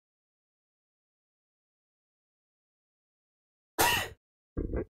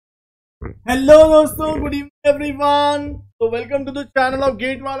Hello दोस्तों, good evening everyone. So welcome to the channel of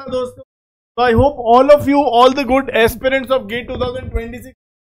GATE Wallah दोस्तों. So I hope all of you, all the good aspirants of GATE 2026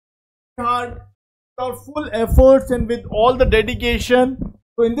 hard our full efforts and with all the dedication.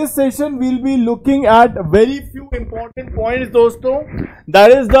 So in this session we'll be looking at very few important points दोस्तों.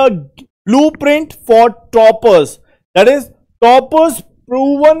 That is the blueprint for toppers. That is toppers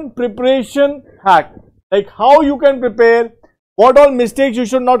proven preparation hack. Like how you can prepare, what all mistakes you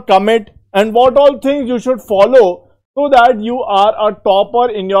should not commit, and what all things you should follow so that you are a topper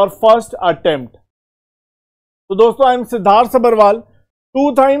in your first attempt. So दोस्तों, I am Siddharth Sabharwal,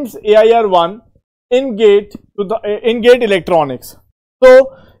 2 times AIR-1 in GATE Electronics.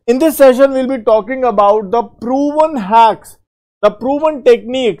 So in this session we'll be talking about the proven hacks, the proven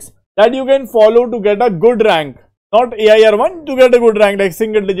techniques that you can follow to get a good rank. Not AIR-1, to get a good rank like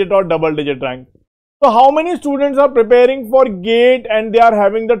single digit or double digit rank. So how many students are preparing for GATE and they are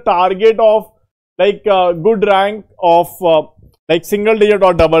having the target of like good rank of like single digit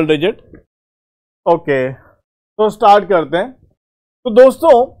or double digit? Okay, so start करते हैं. तो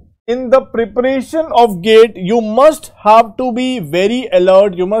दोस्तों, in the preparation of GATE you must have to be very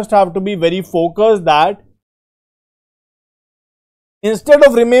alert, you must have to be very focused that instead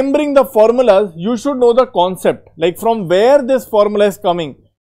of remembering the formulas, you should know the concept, like from where this formula is coming.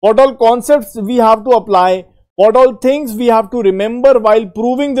 What all concepts we have to apply, what all things we have to remember while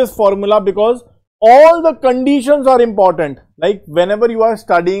proving this formula, because all the conditions are important. Like whenever you are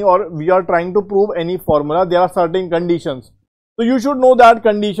studying or we are trying to prove any formula, there are certain conditions. So you should know that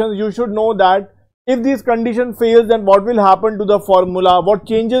conditions, you should know that if this condition fails, then what will happen to the formula, what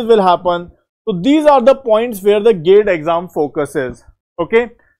changes will happen. So these are the points where the GATE exam focuses.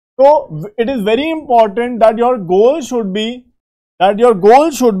 Okay, so it is very important that your goal should be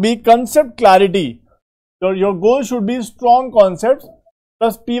concept clarity. Your goal should be strong concepts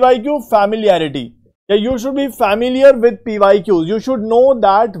plus PYQ familiarity. Yeah, you should be familiar with PYQs. You should know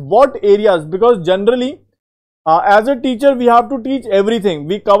that what areas, because generally as a teacher we have to teach everything.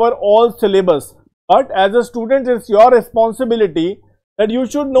 We cover all syllabus. But as a student, it's your responsibility that you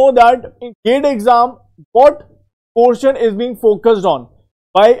should know that in GATE exam what portion is being focused on.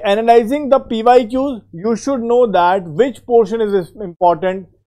 By analyzing the PYQs, you should know that which portion is important,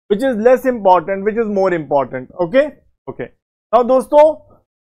 which is less important, which is more important. Okay. Now दोस्तों,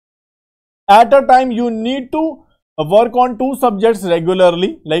 at a time you need to work on 2 subjects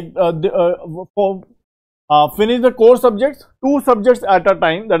regularly, like finish the core subjects, 2 subjects at a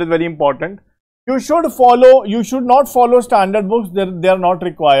time. That is very important. You should not follow standard books, they are not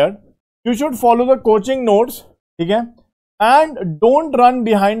required. You should follow the coaching notes. Okay, and don't run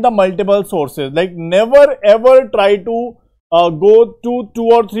behind the multiple sources. Like never ever try to go to 2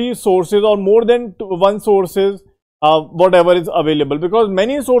 or 3 sources or more than 1 sources, whatever is available, because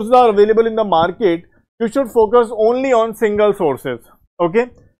many sources are available in the market. You should focus only on single sources.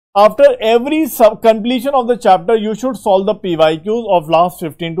 Okay, after every completion of the chapter you should solve the PYQs of last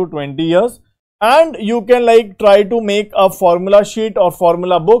 15 to 20 years, and you can like try to make a formula sheet or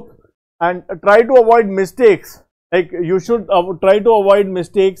formula book and try to avoid mistakes. Like you should try to avoid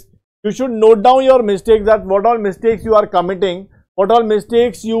mistakes. You should note down your mistakes, that what all mistakes you are committing, what all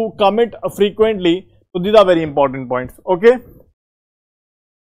mistakes you commit frequently. So these are very important points. Okay,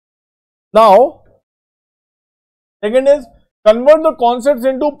 now second is convert the concepts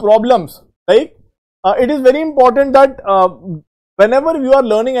into problems. Like it is very important that whenever you are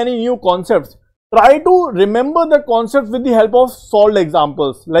learning any new concepts, try to remember the concepts with the help of solved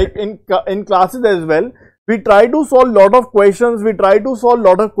examples. Like in classes as well, we try to solve lot of questions, in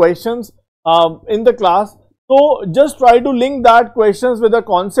the class. So just try to link that questions with the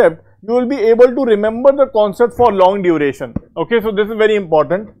concept. You will be able to remember the concept for long duration. Okay, so this is very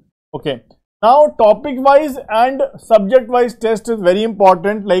important. Okay, now topic wise and subject wise test is very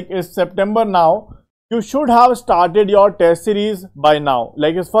important. Like it's September now, you should have started your test series by now.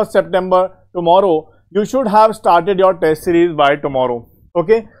 Like it's 1st September, tomorrow you should have started your test series by tomorrow.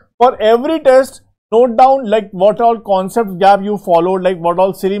 Okay, for every test note down like what all concept gap you followed, like what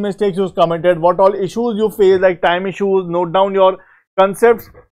all silly mistakes you committed, what all issues you faced, like time issues. Note down your concepts,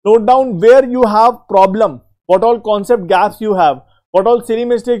 note down where you have problem, what all concept gaps you have, what all silly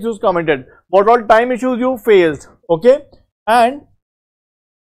mistakes you committed, what all time issues you faced. Okay, and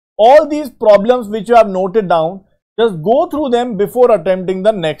all these problems which you have noted down, just go through them before attempting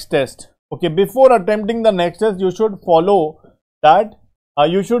the next test. Okay, before attempting the next test you should follow that.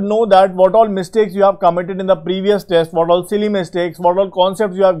 You should know that what all mistakes you have committed in the previous test, what all silly mistakes, what all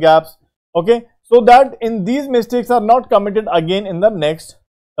concepts you have gaps. Okay, so that in these mistakes are not committed again in the next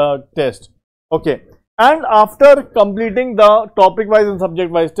test. Okay, And after completing the topic wise and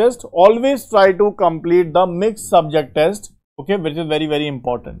subject wise test, always try to complete the mixed subject test, okay, which is very, very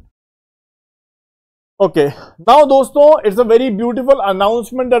important. Okay, now dosto, it's a very beautiful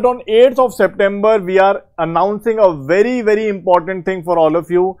announcement that on 8th of September we are announcing a very, very important thing for all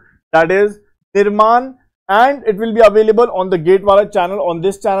of you, that is Nirman, and it will be available on the 𝐂𝐴𝐻 channel, on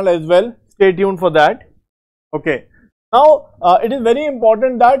this channel as well. Stay tuned for that. Okay, now it is very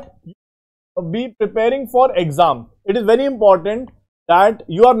important that you be preparing for exam. It is very important that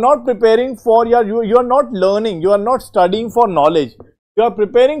you are not preparing for you are not learning, you are not studying for knowledge, you are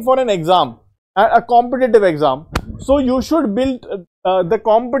preparing for an exam, a competitive exam. So you should build the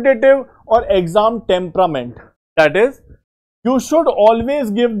competitive or exam temperament. That is, you should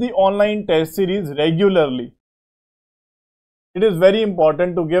always give the online test series regularly. It is very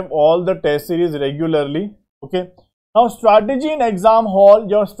important to give all the test series regularly. Okay, now strategy in exam hall,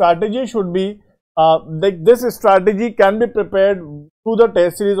 your strategy should be like this strategy can be prepared through the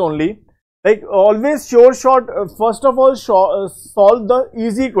test series only. Like always sure shot, first of all solve the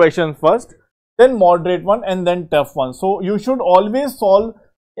easy questions first, then moderate one, and then tough one. So you should always solve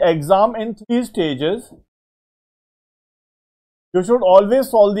the exam in 3 stages. You should always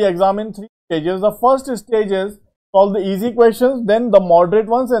solve the exam in 3 stages. The first stage is solve the easy questions, then the moderate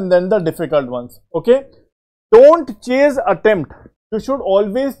ones, and then the difficult ones. Okay, don't chase attempt. You should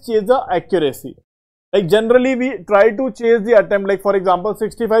always chase the accuracy. Like generally we try to chase the attempt, like for example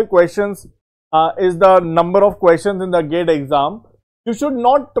 65 questions is the number of questions in the GATE exam. You should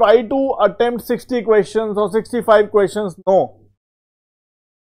not try to attempt 60 questions or 65 questions. No.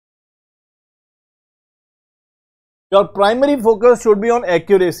 Your primary focus should be on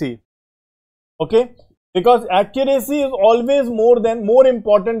accuracy. Okay, because accuracy is always more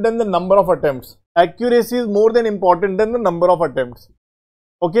important than the number of attempts. Accuracy is more than important than the number of attempts.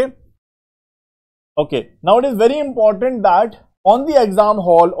 Okay. Okay, now it is very important that on the exam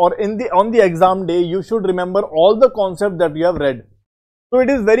hall or on the exam day you should remember all the concepts that you have read. So it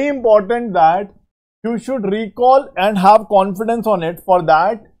is very important that you should recall and have confidence on it. For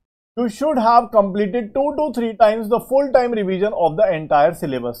that you should have completed 2 to 3 times the full time revision of the entire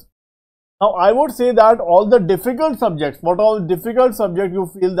syllabus. Now I would say that all the difficult subjects, what all difficult subjects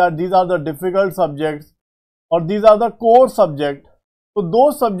you feel that these are the difficult subjects or these are the core subjects, so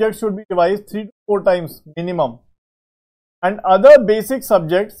those subjects should be revised 3 to 4 times minimum, and other basic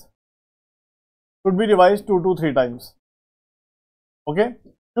subjects should be revised 2 to 3 times. Okay,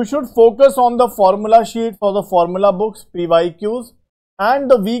 you should focus on the formula sheet for the formula books, PYQs, and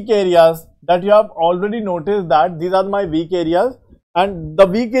the weak areas that you have already noticed that these are my weak areas, and the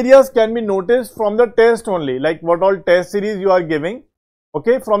weak areas can be noticed from the test only, like what all test series you are giving.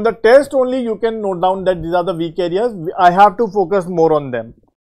 Okay, from the test only you can note down that these are the weak areas. I have to focus more on them,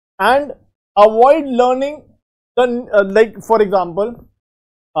 and avoid learning the like for example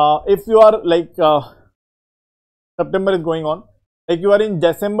if you are like September is going on, like you are in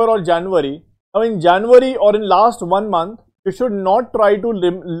December or January. Now in January or in last 1 month you should not try to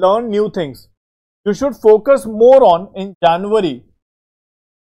learn new things. You should focus more on in January.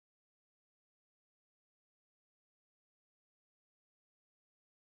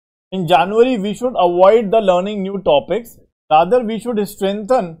 In January, we should avoid the learning new topics. Rather, we should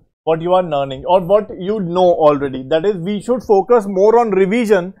strengthen what you are learning or what you know already. That is, we should focus more on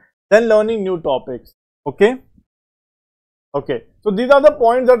revision than learning new topics. Okay? Okay. So, these are the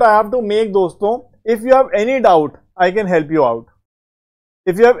points that I have to make, dosto. If you have any doubt, I can help you out.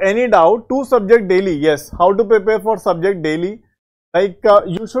 If you have any doubt, 2 subject daily. Yes, how to prepare for subject daily? Like,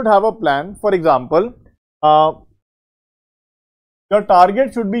 you should have a plan. For example, your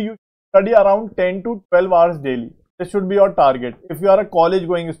target should be you study around 10 to 12 hours daily. This should be your target. If you are a college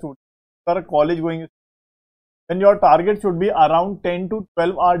going student, then your target should be around 10 to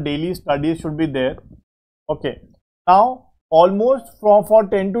 12 hour daily studies should be there. Okay. Now, almost for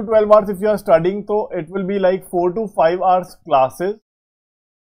 10 to 12 hours if you are studying, so it will be like 4 to 5 hours classes.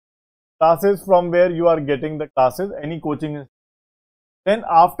 Classes from where you are getting the classes, any coaching. Then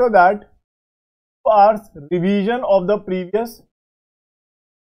after that, 2 hours revision of the previous.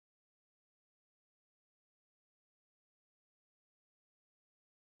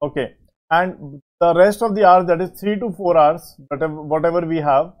 Okay, and the rest of the hours, that is 3 to 4 hours, whatever we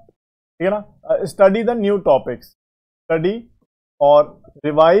have, you know, study the new topics, study or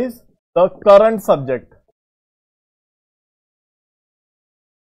revise the current subject.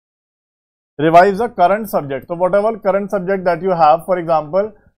 Revise the current subject. So whatever current subject that you have, for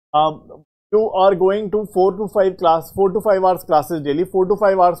example, you are going to 4 to 5 hours classes daily. 4 to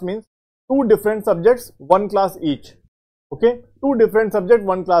 5 hours means 2 different subjects, 1 class each. Okay, 2 different subjects,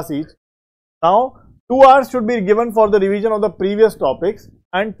 1 class each. Now 2 hours should be given for the revision of the previous topics,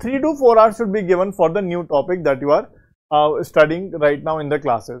 and 3 to 4 hours should be given for the new topic that you are studying right now in the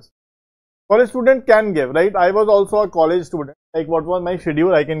classes. College student can give, right? I was also a college student. Like, what was my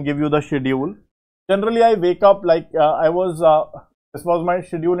schedule? I can give you the schedule. Generally, I wake up like this was my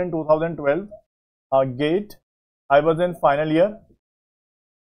schedule in 2012. GATE. I was in final year,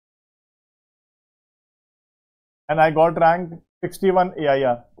 and I got ranked 61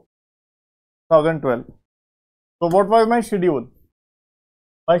 AIR 2012. So what was my schedule?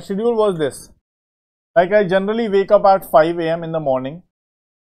 My schedule was this. Like, I generally wake up at 5 AM in the morning.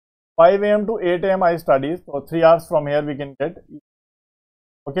 5 AM to 8 AM I study. So 3 hours from here we can get.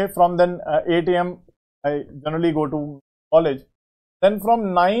 Okay, from then 8 AM I generally go to college. Then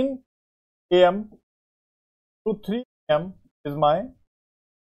from 9 AM to 3 AM is my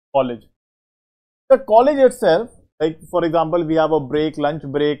college. The college itself, like for example, we have a break, lunch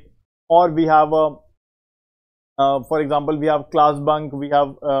break, or we have a, for example, we have class bunk, we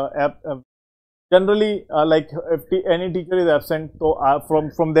have generally like if any teacher is absent, so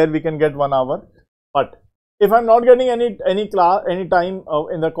from there we can get 1 hour. But if I'm not getting any class, any time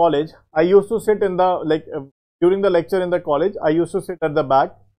in the college, I used to sit in the during the lecture in the college, I used to sit at the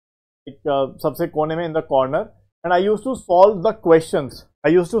back, सबसे कोने में in the corner, and I used to solve the questions. I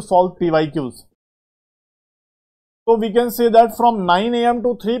used to solve PYQs. So we can say that from 9 AM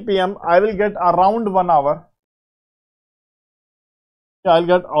to 3 PM, I will get around 1 hour. Yeah, I'll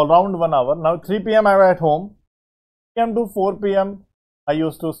get around 1 hour. Now 3 PM I'm at home. 3 PM to 4 PM I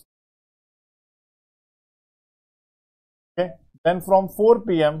used to. Okay. Then from 4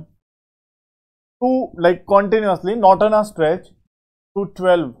 PM to like continuously, not on a stretch, to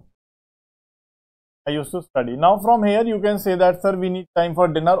 12 I used to study. Now from here you can say that, sir, we need time for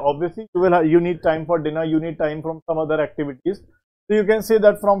dinner. Obviously you need time for dinner, you need time from some other activities. So you can say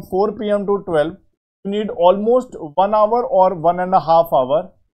that from 4 PM to 12 you need almost 1 hour or 1.5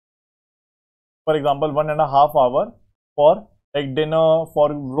 hour. For example, 1.5 hour for like dinner,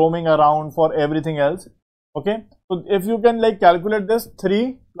 for roaming around, for everything else. Okay, so if you can like calculate this,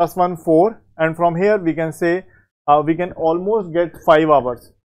 3 plus 1 4, and from here we can say we can almost get 5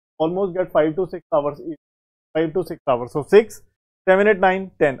 hours. Almost get 5 to 6 hours, 5 to 6 hours. So 6, 7, 8,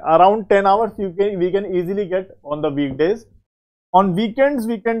 9, 10. Around 10 hours we can easily get on the weekdays. On weekends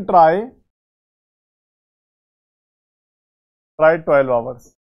we can try 12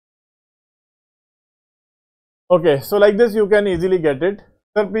 hours. Okay, so like this you can easily get it.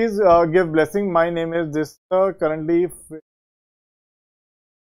 Sir, please give blessing. My name is this currently.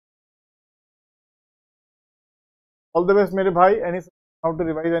 All the best, mere bhai. Any how to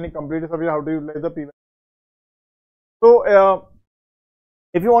revise any complete subject, how to utilize the PY. So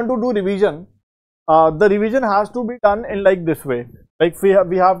if you want to do revision, the revision has to be done in like this way. Like we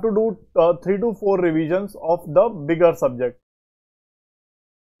have to do 3 to 4 revisions of the bigger subject.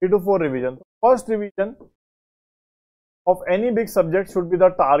 3 to 4 revisions. First revision of any big subject should be, the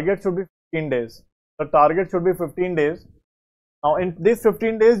target should be 15 days. The target should be 15 days. Now in these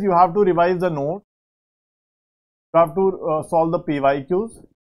 15 days you have to revise the notes. You have to solve the PYQs.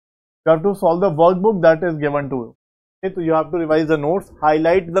 You have to solve the workbook that is given to you. Okay, so you have to revise the notes,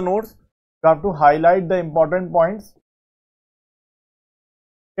 highlight the notes. You have to highlight the important points.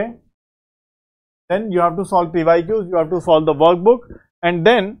 Okay. Then you have to solve PYQs. You have to solve the workbook, and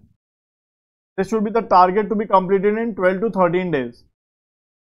then this should be the target to be completed in 12 to 13 days.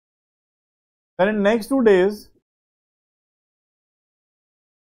 Then in next 2 days,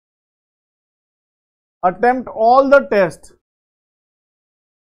 attempt all the tests.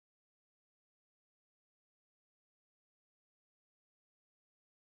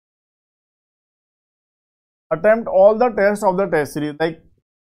 Attempt all the tests of the test series, like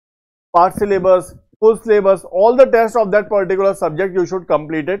part syllabus, full syllabus, all the tests of that particular subject you should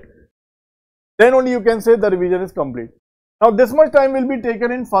complete it. Then only you can say the revision is complete. Now this much time will be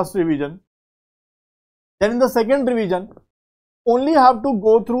taken in first revision. Then in the second revision, only have to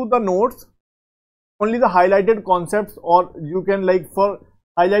go through the notes, only the highlighted concepts, or you can like for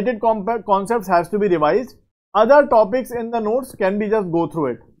highlighted concepts has to be revised. Other topics in the notes can be just go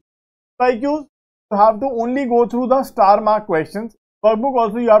through it. PYQs, you have to only go through the star mark questions. Workbook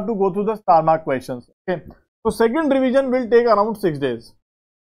also you have to go through the star mark questions. Okay, so second revision will take around 6 days.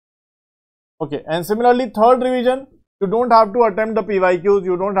 Okay, and similarly third revision, you don't have to attempt the PYQs,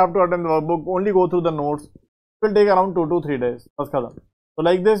 you don't have to attempt the workbook, only go through the notes. It will take around 2 to 3 days. So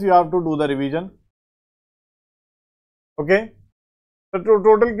like this you have to do the revision. Okay, so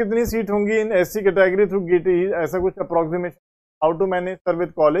total कितनी seat होंगी in SC category through GT, ऐसा कुछ approximation. How to manage sir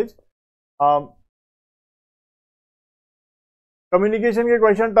with college? Communication के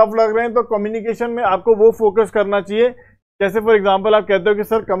question tough लग रहे हैं तो communication में आपको वो फोकस करना चाहिए, जैसे फॉर एग्जांपल आप कहते हो कि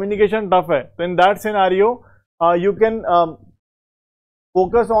सर कम्युनिकेशन टफ है, तो in that scenario you can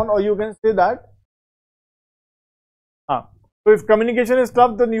focus on और you can say that so if communication is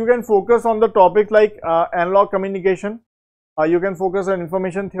tough, then you can focus on the topic like analog communication, you can focus on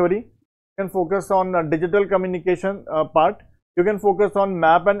information theory, you can focus on digital communication part, you can focus on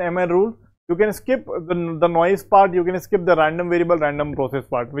map and ML rule, you can skip the noise part, you can skip the random variable random process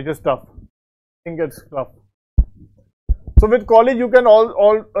part, which is tough. I think it's tough. So with college you can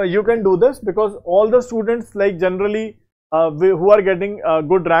you can do this, because all the students like generally who are getting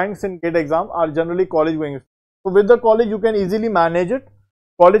good ranks in GATE exam are generally college going. So with the college you can easily manage it.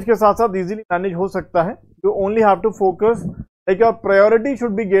 College के साथ साथ easily manage हो सकता है. You only have to focus, like your priority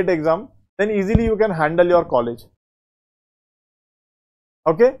should be GATE exam, then easily you can handle your college.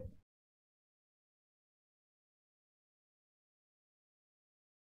 Okay.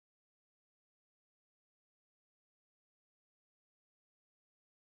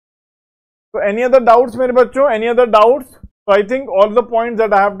 So any other doubts मेरे बच्चों? Any other doubts? So I think all the points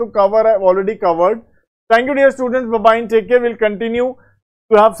that I have to cover I have already covered. Thank you dear students, bye bye and take care. We'll continue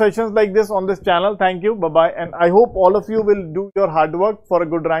to have sessions like this on this channel. Thank you, bye bye, and I hope all of you will do your hard work for a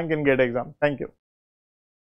good rank in GATE exam. Thank you.